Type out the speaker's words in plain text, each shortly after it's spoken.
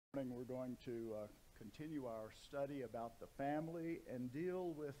Morning we're going to continue our study about the family and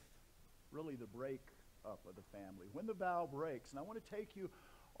deal with really the break-up of the family. When the vow breaks, and I want to take you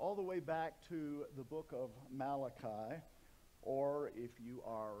all the way back to the book of Malachi, or if you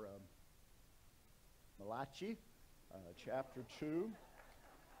are Malachi, chapter 2.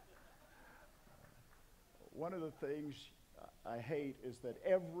 One of the things I hate is that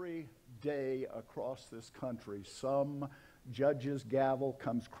every day across this country, some judge's gavel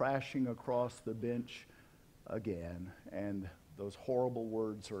comes crashing across the bench again, and those horrible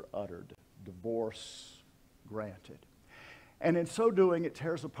words are uttered: divorce granted. And in so doing, it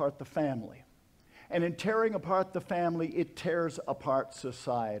tears apart the family. And in tearing apart the family, it tears apart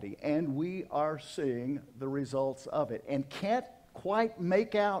society. And we are seeing the results of it and can't quite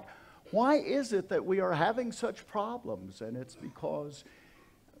make out why is it that we are having such problems. And it's because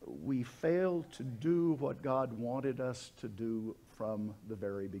we failed to do what God wanted us to do from the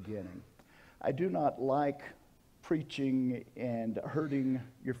very beginning. I do not like preaching and hurting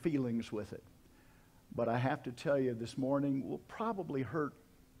your feelings with it, but I have to tell you this morning will probably hurt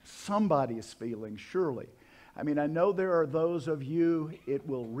somebody's feelings, surely. I mean, I know there are those of you it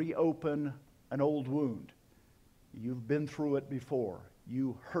will reopen an old wound. You've been through it before.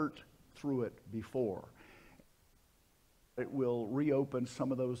 You hurt through it before. It will reopen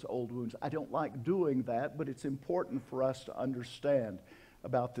some of those old wounds. I don't like doing that, but it's important for us to understand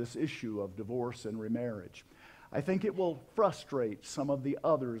about this issue of divorce and remarriage. I think it will frustrate some of the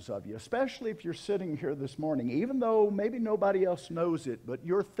others of you, especially if you're sitting here this morning, even though maybe nobody else knows it, but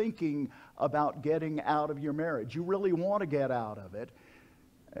you're thinking about getting out of your marriage. You really want to get out of it.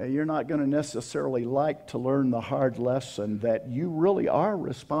 You're not going to necessarily like to learn the hard lesson that you really are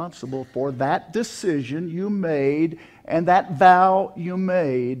responsible for that decision you made and that vow you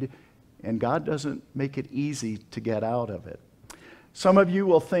made, and God doesn't make it easy to get out of it. Some of you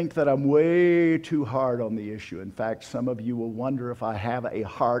will think that I'm way too hard on the issue. In fact, some of you will wonder if I have a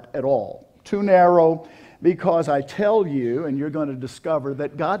heart at all. Too narrow, because I tell you, and you're going to discover,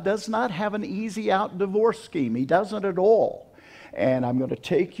 that God does not have an easy out divorce scheme. He doesn't at all. And I'm going to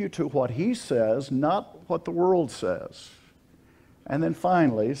take you to what He says, not what the world says. And then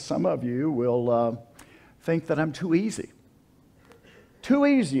finally, some of you will think that I'm too easy. Too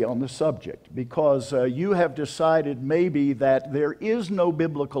easy on the subject, because you have decided maybe that there is no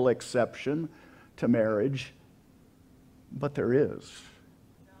biblical exception to marriage, but there is.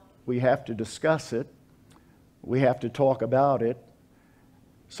 We have to discuss it. We have to talk about it.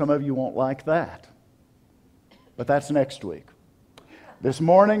 Some of you won't like that, but that's next week. This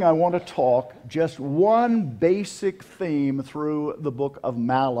morning, I want to talk just one basic theme through the book of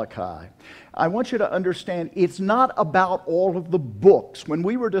Malachi. I want you to understand it's not about all of the books. When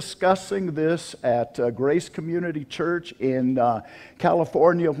we were discussing this at Grace Community Church in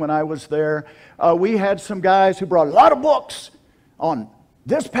California when I was there, we had some guys who brought a lot of books on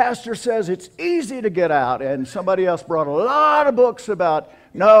this pastor says it's easy to get out, and somebody else brought a lot of books about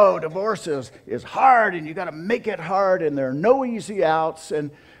no, divorce is hard, and you got to make it hard, and there are no easy outs. And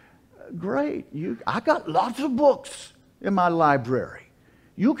great, I got lots of books in my library.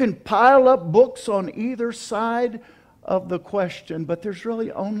 You can pile up books on either side of the question, but there's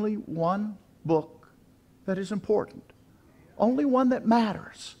really only one book that is important, only one that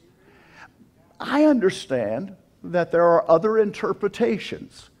matters. I understand that there are other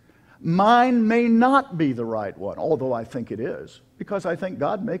interpretations. Mine may not be the right one, although I think it is, because I think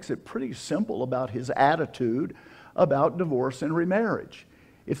God makes it pretty simple about His attitude about divorce and remarriage.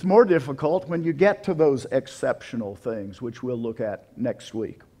 It's more difficult when you get to those exceptional things, which we'll look at next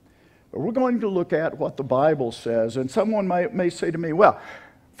week. But we're going to look at what the Bible says, and someone may say to me, well,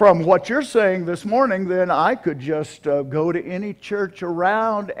 from what you're saying this morning, then I could just go to any church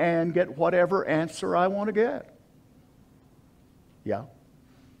around and get whatever answer I want to get. Yeah,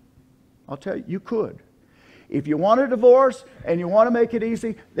 I'll tell you, you could. If you want a divorce and you want to make it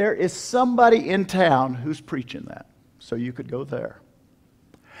easy, there is somebody in town who's preaching that. So you could go there.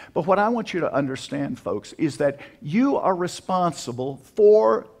 But what I want you to understand, folks, is that you are responsible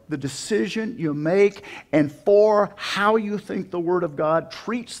for the decision you make and for how you think the Word of God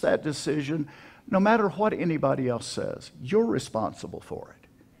treats that decision, no matter what anybody else says. You're responsible for it.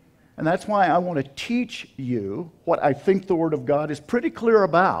 And that's why I want to teach you what I think the Word of God is pretty clear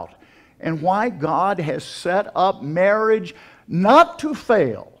about, and why God has set up marriage not to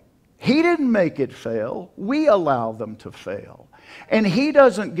fail. He didn't make it fail. We allow them to fail. And He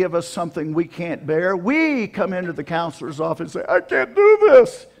doesn't give us something we can't bear. We come into the counselor's office and say, I can't do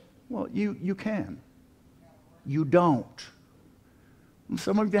this. Well, you can. You don't. And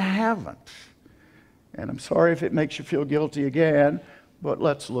some of you haven't. And I'm sorry if it makes you feel guilty again, But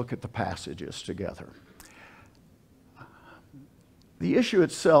let's look at the passages together. The issue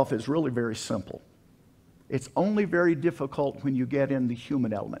itself is really very simple. It's only very difficult when you get in the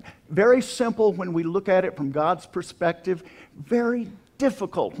human element. Very simple when we look at it from God's perspective. Very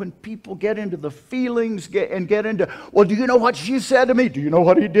difficult when people get into the feelings and get into, well, do you know what she said to me? Do you know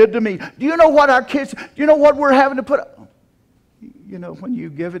what he did to me? Do you know what our kids, do you know what we're having to put up? You know, when you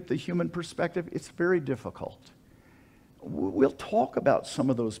give it the human perspective, it's very difficult. We'll talk about some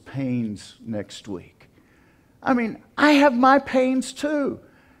of those pains next week. I mean, I have my pains too.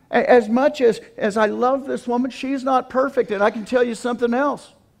 As much as I love this woman, she's not perfect. And I can tell you something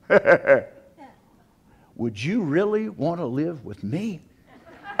else. Would you really want to live with me?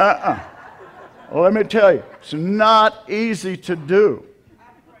 Well, let me tell you, it's not easy to do.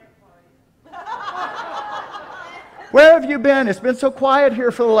 Where have you been? It's been so quiet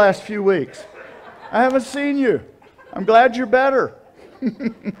here for the last few weeks. I haven't seen you. I'm glad you're better.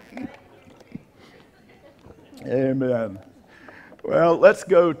 Amen. Well, let's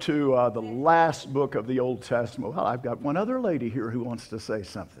go to the last book of the Old Testament. Well, I've got one other lady here who wants to say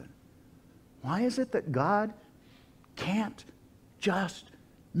something. Why is it that God can't just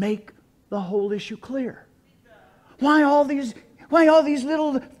make the whole issue clear? Why all these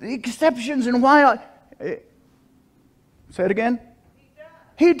little exceptions and why? Say it again.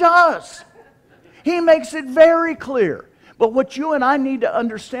 He does. He makes it very clear. But what you and I need to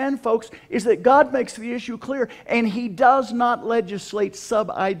understand, folks, is that God makes the issue clear, and He does not legislate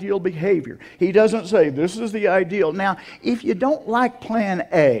sub-ideal behavior. He doesn't say, this is the ideal. Now, if you don't like plan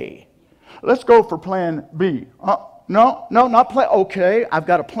A, let's go for plan B. No, not plan. Okay, I've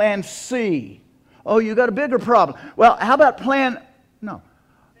got a plan C. Oh, you got a bigger problem. Well, how about plan? No.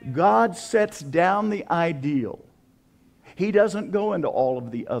 God sets down the ideal. He doesn't go into all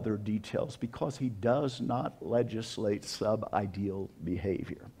of the other details because He does not legislate sub-ideal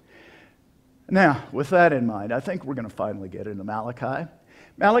behavior. Now, with that in mind, I think we're going to finally get into Malachi.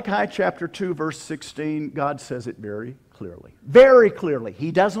 Malachi chapter 2, verse 16, God says it very clearly. Very clearly.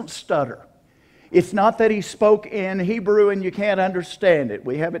 He doesn't stutter. It's not that He spoke in Hebrew and you can't understand it.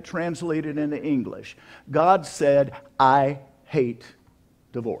 We have it translated into English. God said, I hate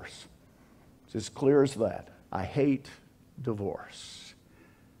divorce. It's as clear as that. I hate divorce.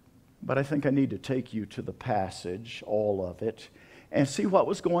 But I think I need to take you to the passage, all of it, and see what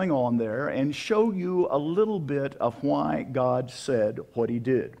was going on there and show you a little bit of why God said what He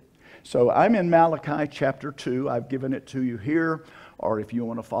did. So I'm in Malachi chapter 2. I've given it to you here, or if you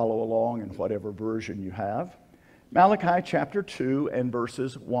want to follow along in whatever version you have. Malachi chapter 2 and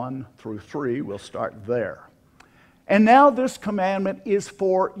verses 1 through 3. We'll start there. And now this commandment is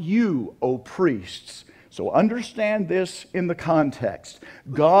for you, O priests. So understand this in the context.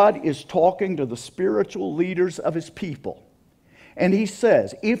 God is talking to the spiritual leaders of His people. And He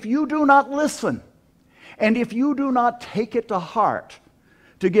says, if you do not listen, and if you do not take it to heart,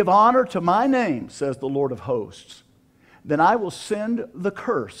 to give honor to my name, says the Lord of hosts, then I will send the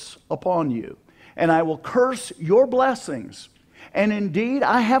curse upon you, and I will curse your blessings. And indeed,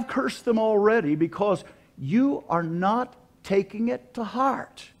 I have cursed them already, because you are not taking it to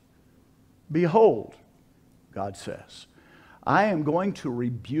heart. Behold, God says, I am going to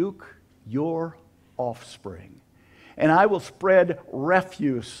rebuke your offspring, and I will spread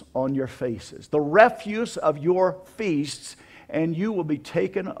refuse on your faces, the refuse of your feasts, and you will be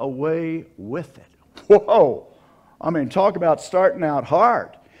taken away with it. Whoa! I mean, talk about starting out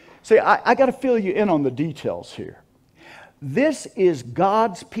hard. See, I got to fill you in on the details here. This is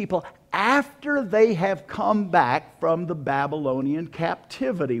God's people after they have come back from the Babylonian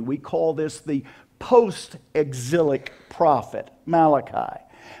captivity. We call this the post-exilic prophet, Malachi.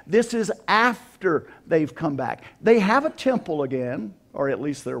 This is after they've come back. They have a temple again, or at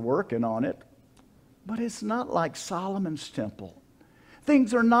least they're working on it, but it's not like Solomon's temple.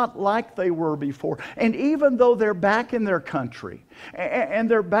 Things are not like they were before. And even though they're back in their country, and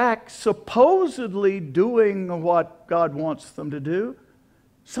they're back supposedly doing what God wants them to do,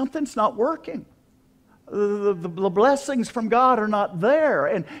 something's not working. The blessings from God are not there.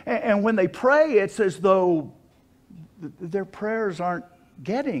 And when they pray, it's as though their prayers aren't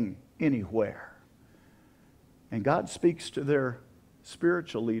getting anywhere. And God speaks to their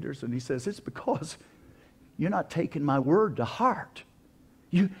spiritual leaders, and He says, it's because you're not taking my word to heart.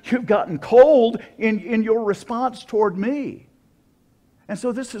 You've gotten cold in your response toward me. And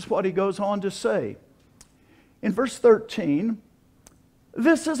so this is what He goes on to say. In verse 13,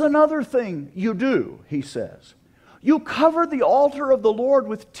 this is another thing you do, He says. You cover the altar of the Lord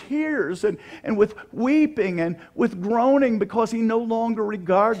with tears and with weeping and with groaning, because He no longer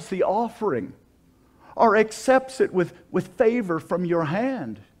regards the offering. or accepts it with favor from your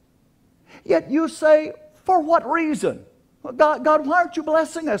hand. Yet you say, for what reason? God, why aren't you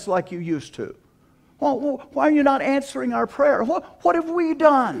blessing us like you used to? Well, why are you not answering our prayer? What have we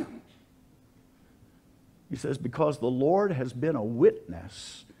done? He says, because the Lord has been a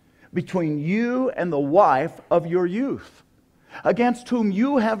witness between you and the wife of your youth, against whom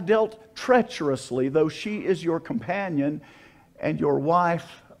you have dealt treacherously, though she is your companion and your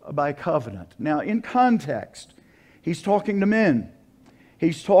wife by covenant. Now, in context, he's talking to men.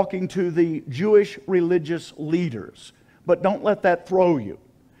 He's talking to the Jewish religious leaders. But don't let that throw you.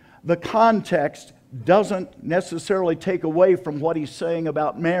 The context doesn't necessarily take away from what he's saying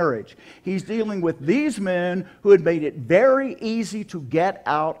about marriage. He's dealing with these men who had made it very easy to get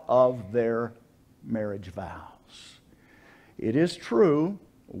out of their marriage vows. It is true,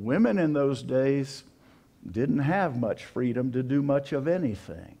 women in those days didn't have much freedom to do much of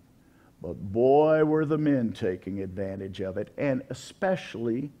anything. But boy, were the men taking advantage of it, and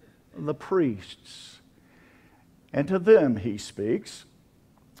especially the priests. And to them he speaks,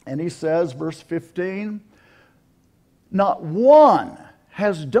 and he says, verse 15, not one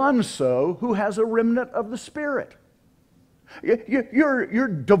has done so who has a remnant of the Spirit. You're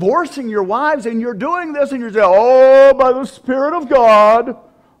divorcing your wives, and you're doing this, and you're saying, oh, by the Spirit of God,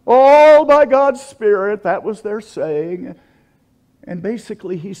 all by God's Spirit. That was their saying. And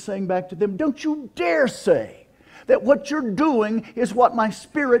basically he's saying back to them, don't you dare say that what you're doing is what my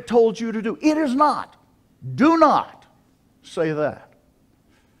Spirit told you to do. It is not. Do not say that.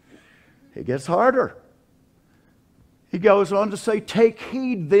 It gets harder. He goes on to say, take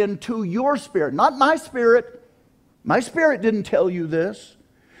heed then to your spirit, not my spirit. My spirit didn't tell you this.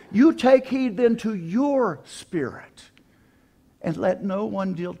 You take heed then to your spirit, and let no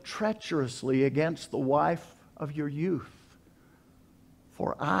one deal treacherously against the wife of your youth.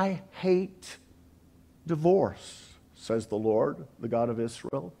 For I hate divorce, says the Lord, the God of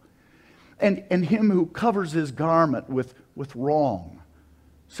Israel, and him who covers his garment with wrong,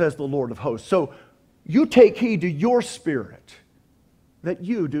 says the Lord of hosts. So you take heed to your spirit, that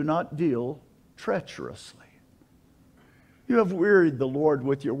you do not deal treacherously. You have wearied the Lord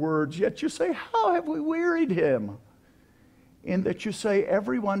with your words, yet you say, how have we wearied him? In that you say,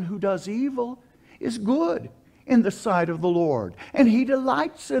 everyone who does evil is good in the sight of the Lord, and he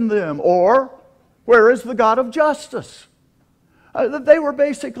delights in them. Or, where is the God of justice? They were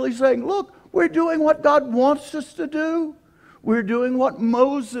basically saying, look, we're doing what God wants us to do. We're doing what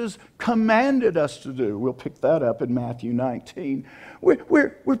Moses commanded us to do. We'll pick that up in Matthew 19.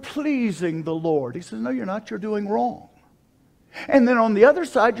 We're pleasing the Lord. He says, no, you're not. You're doing wrong. And then on the other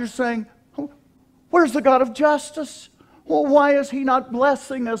side, you're saying, where's the God of justice? Well, why is he not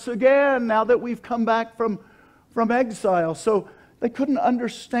blessing us again now that we've come back from exile? So they couldn't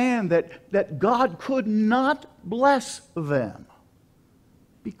understand that God could not bless them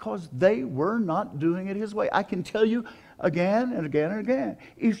because they were not doing it his way. I can tell you again and again and again,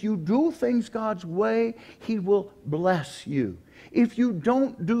 if you do things God's way, he will bless you. If you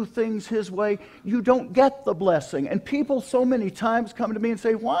don't do things his way, you don't get the blessing. And people so many times come to me and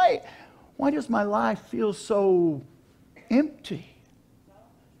say, why does my life feel so empty?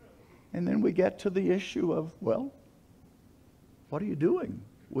 And then we get to the issue of, well, what are you doing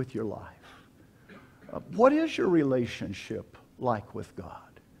with your life? What is your relationship like with God?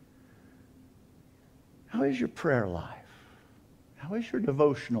 How is your prayer life? How is your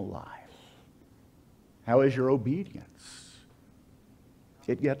devotional life? How is your obedience?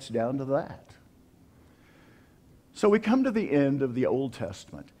 It gets down to that. So we come to the end of the Old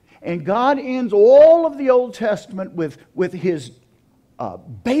Testament. And God ends all of the Old Testament with his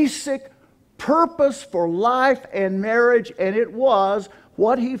basic purpose for life and marriage. And it was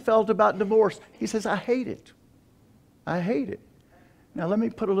what he felt about divorce. He says, I hate it. I hate it. Now let me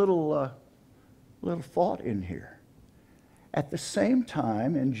put a little thought in here. At the same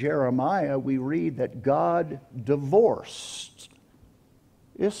time, in Jeremiah, we read that God divorced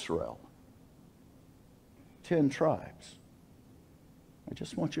Israel. 10 tribes. I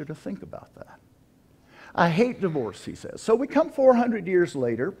just want you to think about that. I hate divorce, he says. So we come 400 years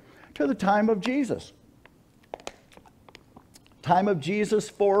later to the time of Jesus. Time of Jesus,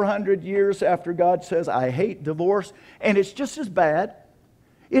 400 years after God says, I hate divorce. And it's just as bad.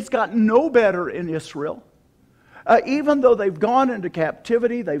 It's gotten no better in Israel. Even though they've gone into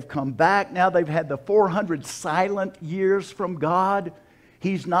captivity, they've come back. Now they've had the 400 silent years from God.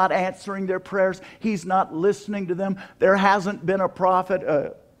 He's not answering their prayers. He's not listening to them. There hasn't been a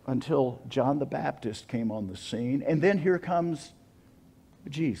prophet until John the Baptist came on the scene. And then here comes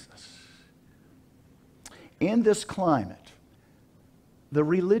Jesus. In this climate, the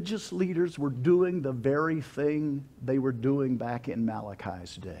religious leaders were doing the very thing they were doing back in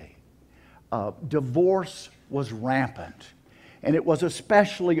Malachi's day. Divorce was rampant. And it was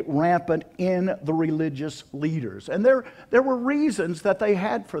especially rampant in the religious leaders. And there were reasons that they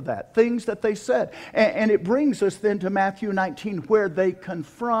had for that, things that they said. And it brings us then to Matthew 19, where they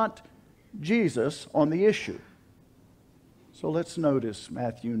confront Jesus on the issue. So let's notice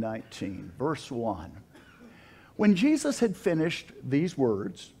Matthew 19, verse 1. When Jesus had finished these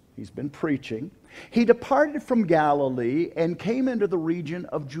words, he's been preaching, he departed from Galilee and came into the region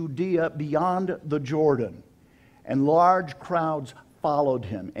of Judea beyond the Jordan. And large crowds followed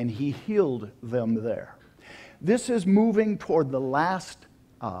him, and he healed them there. This is moving toward the last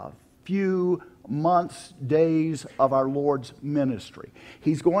few months, days of our Lord's ministry.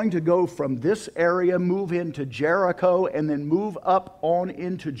 He's going to go from this area, move into Jericho, and then move up on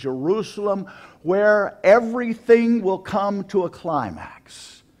into Jerusalem, where everything will come to a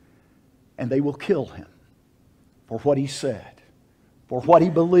climax. And they will kill him for what he said, for what he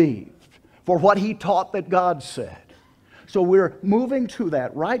believed, for what he taught that God said. So we're moving to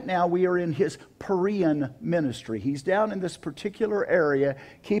that. Right now we are in his Perean ministry. He's down in this particular area.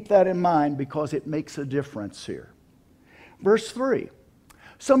 Keep that in mind because it makes a difference here. Verse 3.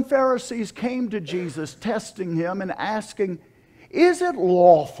 Some Pharisees came to Jesus, testing him and asking, "Is it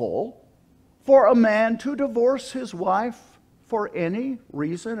lawful for a man to divorce his wife for any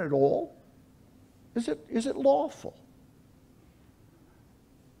reason at all? Is it lawful?"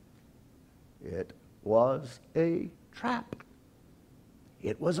 It was a trap.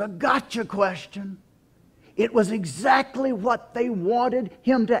 It was a gotcha question. It was exactly what they wanted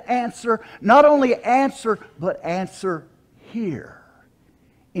him to answer. Not only answer, but answer here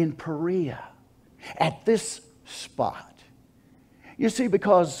in Perea, at this spot. You see,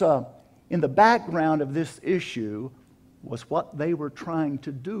 because in the background of this issue was what they were trying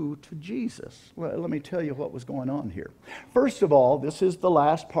to do to Jesus. Well, let me tell you what was going on here. First of all, this is the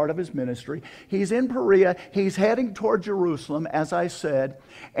last part of his ministry. He's in Perea. He's heading toward Jerusalem, as I said.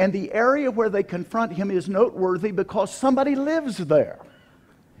 And the area where they confront him is noteworthy because somebody lives there.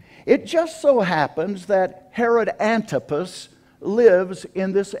 It just so happens that Herod Antipas lives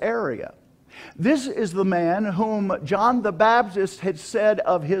in this area. This is the man whom John the Baptist had said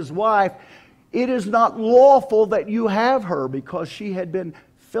of his wife, "It is not lawful that you have her," because she had been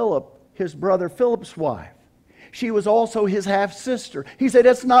Philip, his brother Philip's wife. She was also his half-sister. He said,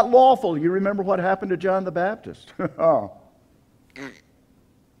 "It's not lawful." You remember what happened to John the Baptist?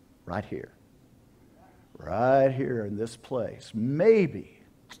 Right here. Right here in this place. Maybe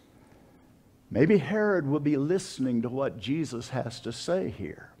Herod will be listening to what Jesus has to say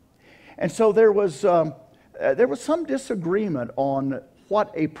here. And so there was some disagreement on what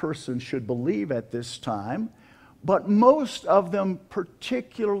a person should believe at this time, but most of them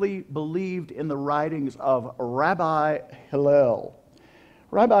particularly believed in the writings of Rabbi Hillel.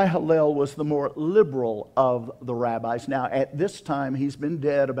 Rabbi Hillel was the more liberal of the rabbis. Now, at this time, he's been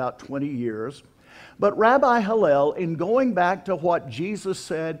dead about 20 years. But Rabbi Hillel, in going back to what Jesus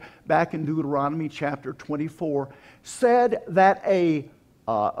said back in Deuteronomy chapter 24, said that a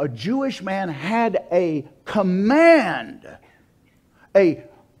Jewish man had a command, a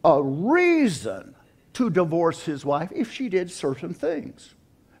reason to divorce his wife if she did certain things.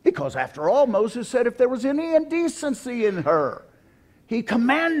 Because after all, Moses said if there was any indecency in her, he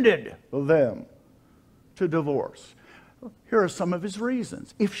commanded them to divorce. Here are some of his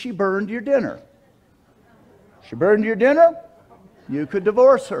reasons. If she burned your dinner, you could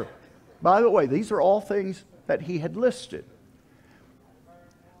divorce her. By the way, these are all things that he had listed.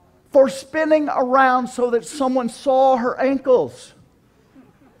 For spinning around so that someone saw her ankles.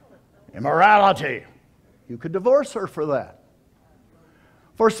 Immorality. You could divorce her for that.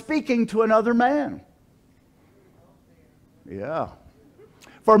 For speaking to another man. Yeah.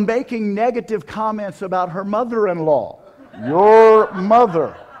 For making negative comments about her mother-in-law. Your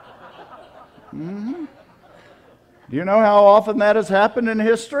mother. Mm-hmm. Do you know how often that has happened in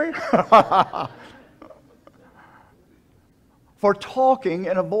history? For talking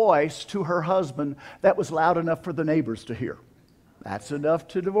in a voice to her husband that was loud enough for the neighbors to hear. That's enough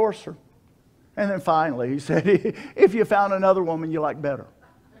to divorce her. And then finally, he said, if you found another woman you like better.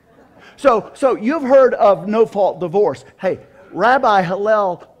 So you've heard of no-fault divorce. Hey, Rabbi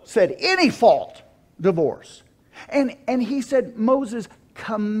Hillel said any fault divorce. And he said Moses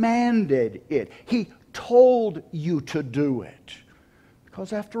commanded it. He told you to do it.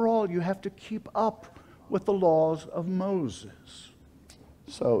 Because after all, you have to keep up with the laws of Moses.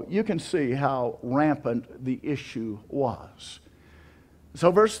 So you can see how rampant the issue was. So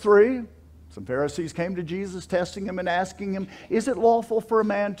verse 3, Some Pharisees came to Jesus, testing him and asking him, is it lawful for a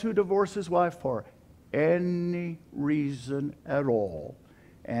man to divorce his wife for any reason at all?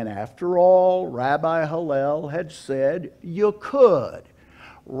 And after all, Rabbi Hillel had said you could.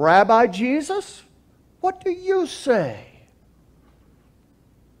 Rabbi Jesus, what do you say?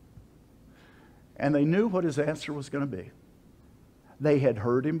 And they knew what his answer was going to be. They had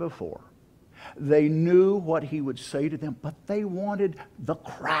heard him before. They knew what he would say to them, but they wanted the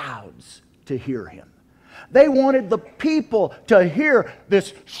crowds to hear him. They wanted the people to hear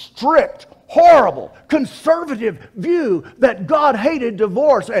this strict, horrible, conservative view that God hated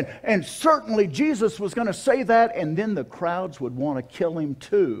divorce. And certainly Jesus was going to say that, and then the crowds would want to kill him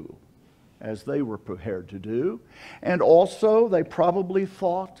too, as they were prepared to do. And also, they probably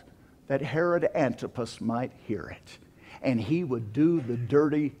thought that Herod Antipas might hear it, and he would do the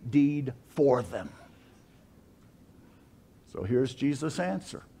dirty deed for them. So here's Jesus'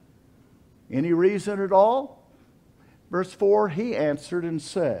 answer. Any reason at all? Verse 4, he answered and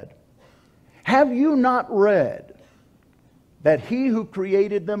said, have you not read that he who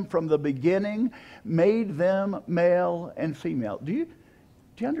created them from the beginning made them male and female? Do you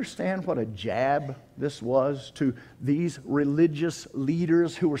understand what a jab this was to these religious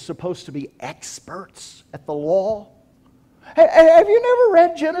leaders who were supposed to be experts at the law? Have you never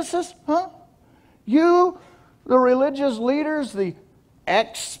read Genesis? Huh? You, the religious leaders, the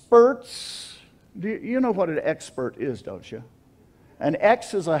experts. You know what an expert is, don't you? An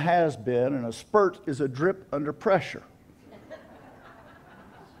X is a has-been, and a spurt is a drip under pressure.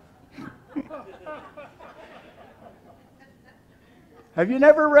 Have you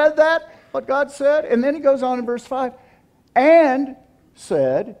never read that, what God said? And then he goes on in verse 5, and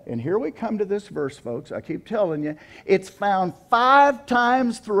said, and here we come to this verse, folks. I keep telling you, it's found 5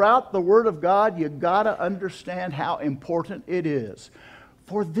 times throughout the Word of God. You've got to understand how important it is.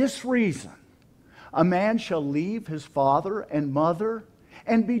 For this reason, a man shall leave his father and mother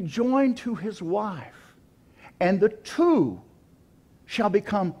and be joined to his wife, and the two shall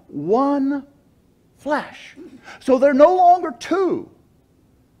become one flesh. So they're no longer two,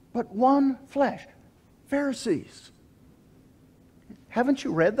 but one flesh. Pharisees, haven't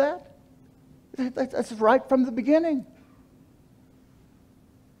you read that? That's right from the beginning.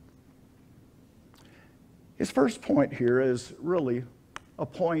 His first point here is really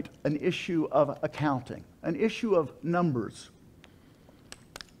an issue of accounting, an issue of numbers.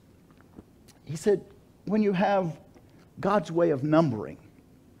 He said, when you have God's way of numbering,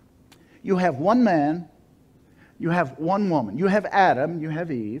 you have one man, you have one woman. You have Adam, you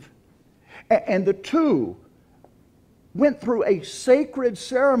have Eve, and the two went through a sacred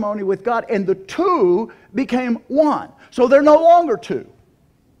ceremony with God, and the two became one. So they're no longer two.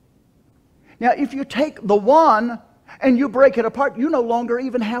 Now, if you take the one and you break it apart, you no longer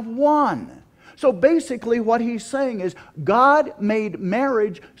even have one. So basically what he's saying is God made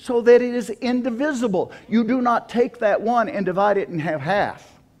marriage so that it is indivisible. You do not take that one and divide it and have half.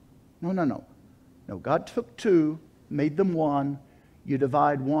 No. No, God took two, made them one. You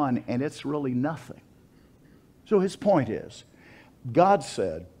divide one, and it's really nothing. So his point is, God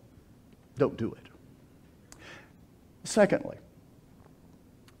said, don't do it. Secondly,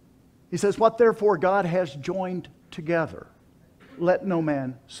 he says, what therefore God has joined together, let no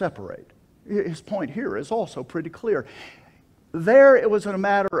man separate. His point here is also pretty clear. There it was a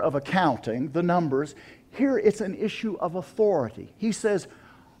matter of accounting, the numbers. Here it's an issue of authority. He says,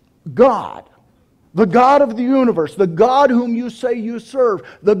 God, the God of the universe, the God whom you say you serve,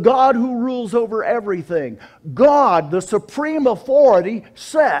 the God who rules over everything, God, the supreme authority,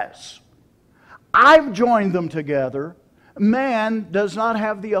 says, I've joined them together. Man does not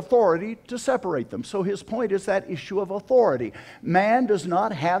have the authority to separate them. So his point is that issue of authority. Man does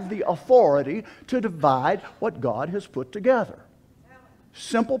not have the authority to divide what God has put together.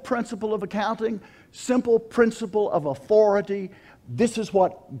 Simple principle of accounting, simple principle of authority. This is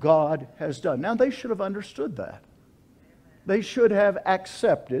what God has done. Now, they should have understood that. They should have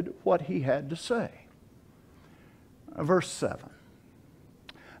accepted what he had to say. Verse 7.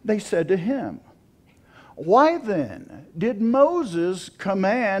 They said to him, why then did Moses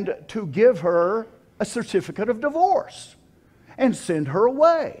command to give her a certificate of divorce and send her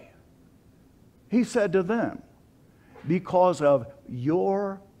away? He said to them, because of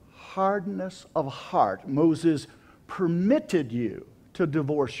your hardness of heart, Moses permitted you to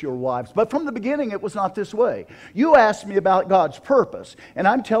divorce your wives. But from the beginning, it was not this way. You asked me about God's purpose, and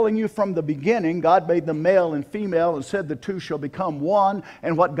I'm telling you from the beginning, God made them male and female and said the two shall become one,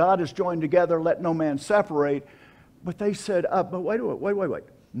 and what God has joined together, let no man separate. But they said, but wait.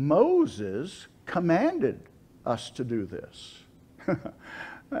 Moses commanded us to do this.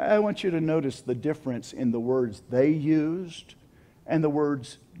 I want you to notice the difference in the words they used and the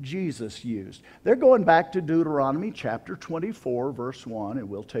words Jesus used. They're going back to Deuteronomy chapter 24, verse 1, and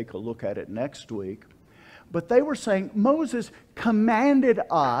we'll take a look at it next week. But they were saying Moses commanded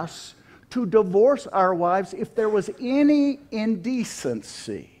us to divorce our wives if there was any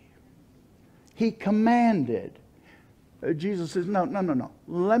indecency. He commanded. Jesus says, no.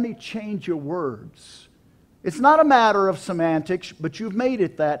 Let me change your words. It's not a matter of semantics, but you've made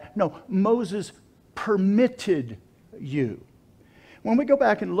it that. No, Moses permitted you. When we go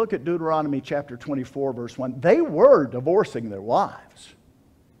back and look at Deuteronomy chapter 24, verse 1, they were divorcing their wives.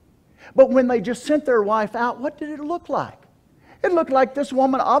 But when they just sent their wife out, what did it look like? It looked like this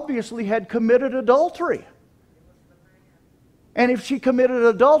woman obviously had committed adultery. And if she committed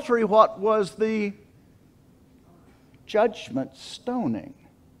adultery, what was the judgment? Stoning.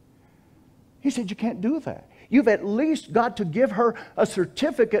 He said, you can't do that. You've at least got to give her a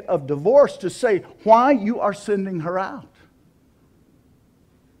certificate of divorce to say why you are sending her out.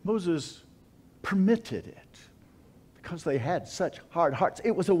 Moses permitted it because they had such hard hearts.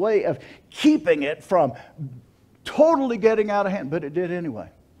 It was a way of keeping it from totally getting out of hand, but it did anyway.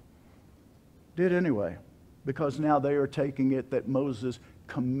 Did anyway, because now they are taking it that Moses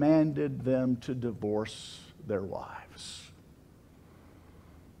commanded them to divorce their wives.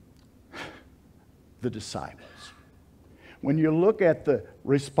 The disciples. When you look at the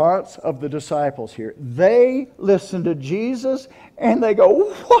response of the disciples here, they listen to Jesus and they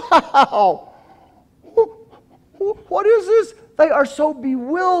go, wow, what is this? They are so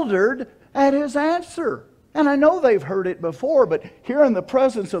bewildered at his answer. And I know they've heard it before, but here in the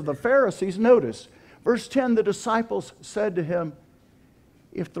presence of the Pharisees, notice, verse 10, the disciples said to him,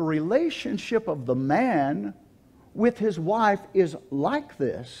 if the relationship of the man with his wife is like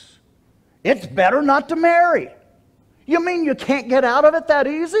this, it's better not to marry. You mean you can't get out of it that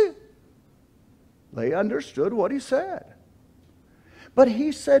easy? They understood what he said. But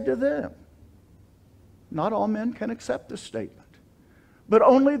he said to them, not all men can accept this statement, but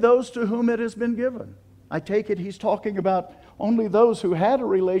only those to whom it has been given. I take it he's talking about only those who had a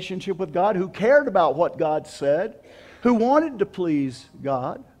relationship with God, who cared about what God said, who wanted to please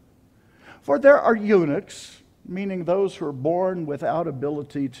God. For there are eunuchs, meaning those who are born without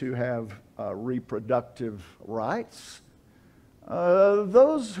ability to have reproductive rights.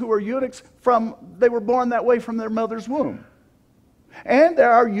 Those who are eunuchs, they were born that way from their mother's womb. And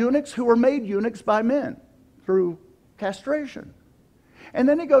there are eunuchs who were made eunuchs by men through castration. And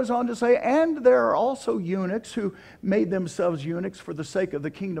then he goes on to say, and there are also eunuchs who made themselves eunuchs for the sake of the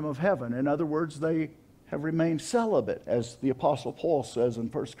kingdom of heaven. In other words, they have remained celibate, as the Apostle Paul says in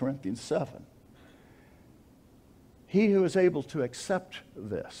 1 Corinthians 7. He who is able to accept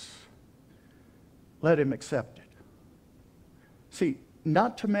this, let him accept it. See,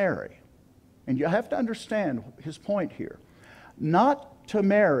 not to marry, and you have to understand his point here, not to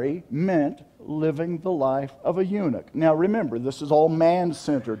marry meant living the life of a eunuch. Now remember, this is all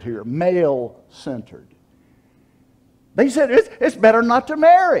man-centered here, male-centered. They said, it's better not to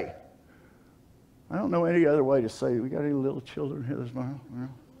marry. I don't know any other way to say, we got any little children here this morning? No.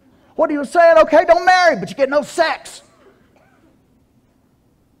 What are you saying? Okay, don't marry, but you get no sex.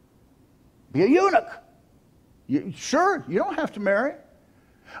 Be a eunuch. Sure, you don't have to marry.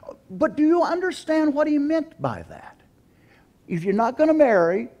 But do you understand what he meant by that? If you're not going to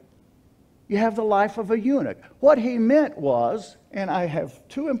marry, you have the life of a eunuch. What he meant was, and I have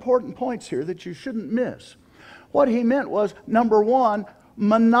two important points here that you shouldn't miss. What he meant was, number one,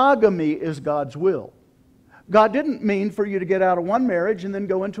 monogamy is God's will. God didn't mean for you to get out of one marriage and then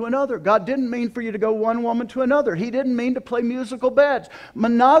go into another. God didn't mean for you to go one woman to another. He didn't mean to play musical beds.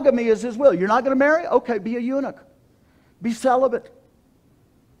 Monogamy is his will. You're not going to marry? Okay, be a eunuch. Be celibate.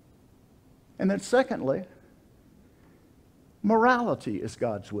 And then secondly, morality is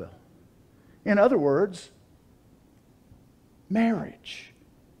God's will. In other words, marriage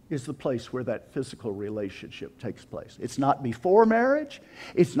is the place where that physical relationship takes place. It's not before marriage.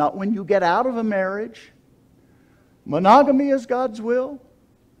 It's not when you get out of a marriage. Monogamy is God's will.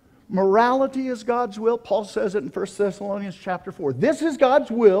 Morality is God's will. Paul says it in 1 Thessalonians chapter 4. This is God's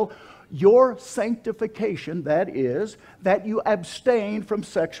will, your sanctification, that is, that you abstain from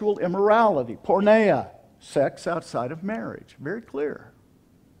sexual immorality. Porneia, sex outside of marriage. Very clear.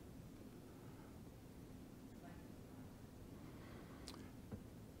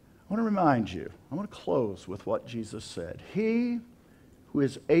 I want to remind you, I want to close with what Jesus said. He who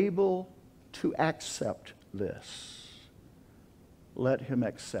is able to accept this, let him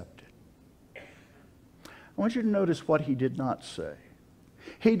accept it. I want you to notice what he did not say.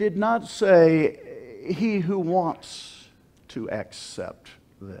 He did not say, he who wants to accept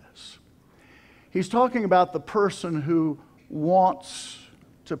this. He's talking about the person who wants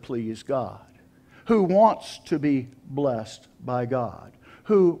to please God, who wants to be blessed by God,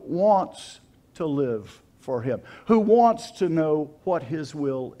 who wants to live for Him, who wants to know what His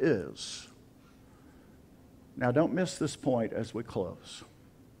will is. Now, don't miss this point as we close.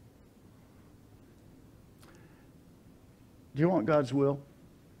 Do you want God's will?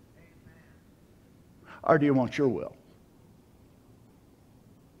 Or do you want your will?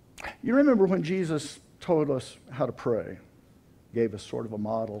 You remember when Jesus told us how to pray, gave us sort of a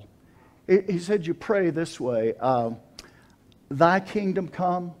model. He said you pray this way, thy kingdom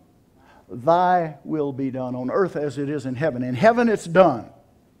come, thy will be done on earth as it is in heaven. In heaven it's done.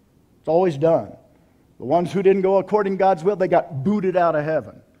 It's always done. The ones who didn't go according to God's will, they got booted out of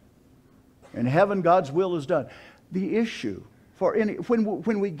heaven. In heaven, God's will is done. The issue,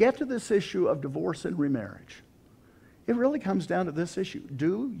 when we get to this issue of divorce and remarriage, it really comes down to this issue.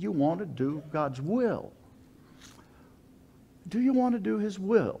 Do you want to do God's will? Do you want to do His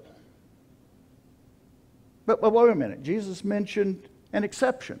will? But wait a minute. Jesus mentioned an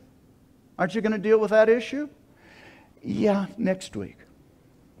exception. Aren't you going to deal with that issue? Yeah, next week.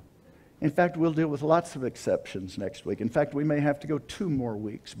 In fact, we'll deal with lots of exceptions next week. In fact, we may have to go 2 more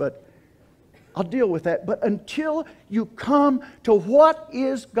weeks, but I'll deal with that. But until you come to what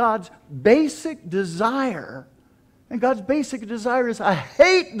is God's basic desire, and God's basic desire is, I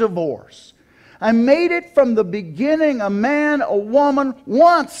hate divorce. I made it from the beginning, a man, a woman,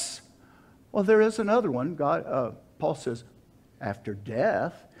 once. Well, there is another one. Paul says, after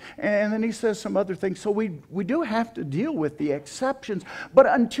death. And then he says some other things. So we do have to deal with the exceptions. But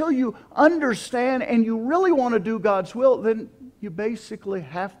until you understand and you really want to do God's will, then you basically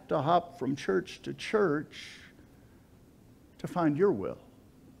have to hop from church to church to find your will.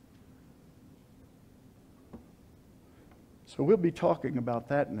 So we'll be talking about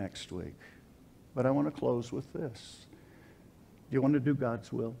that next week. But I want to close with this. Do you want to do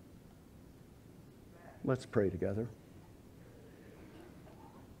God's will? Let's pray together.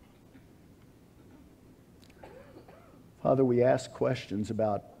 Father, we ask questions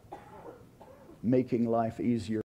about making life easier